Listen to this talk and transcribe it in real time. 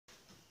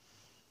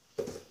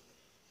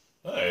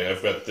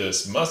I've got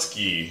this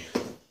Muskie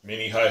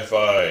mini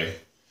hi-fi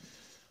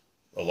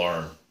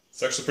alarm.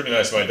 It's actually pretty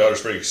nice. My daughter's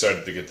pretty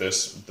excited to get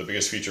this. The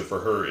biggest feature for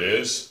her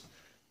is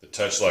the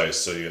touch lights.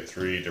 So you get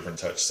 3 different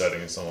touch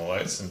settings on the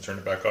lights and turn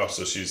it back off.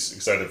 So she's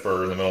excited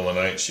for in the middle of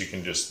the night. She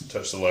can just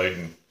touch the light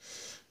and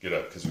get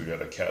up, because we've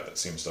got a cat that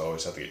seems to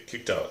always have to get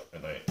kicked out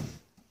at night.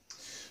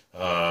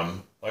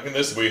 Like in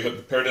this, we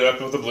paired it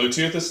up with a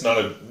Bluetooth. It's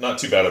not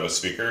too bad of a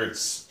speaker.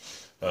 It's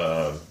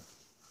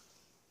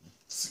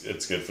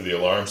good for the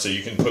alarm. So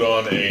you can put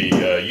on a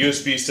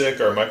USB stick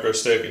or a micro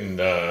stick and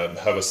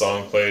have a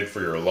song played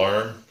for your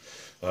alarm.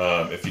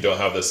 If you don't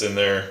have this in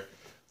there,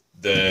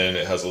 then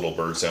it has a little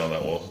bird sound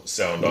that will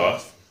sound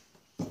off.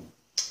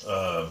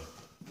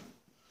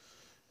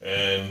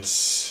 And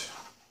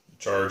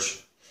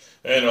charge.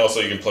 And also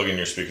you can plug in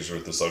your speakers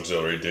with this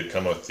auxiliary. It did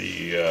come with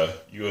the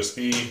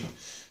USB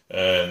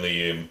and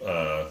the,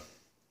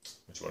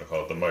 what you want to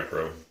call it, the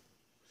micro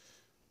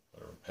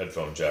or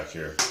headphone jack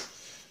here.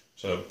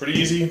 So pretty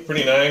easy,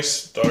 pretty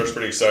nice. Daughter's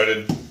pretty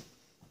excited.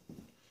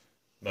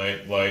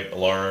 Night light,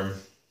 alarm,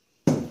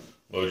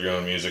 load your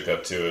own music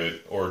up to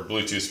it, or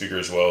Bluetooth speaker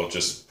as well.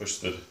 Just push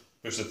the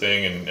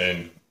thing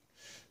and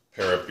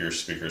pair up your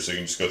speaker. So you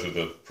can just go through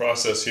the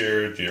process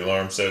here, do your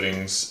alarm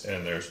settings,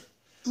 and there's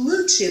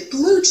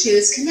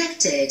Bluetooth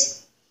connected.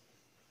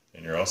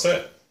 And you're all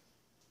set.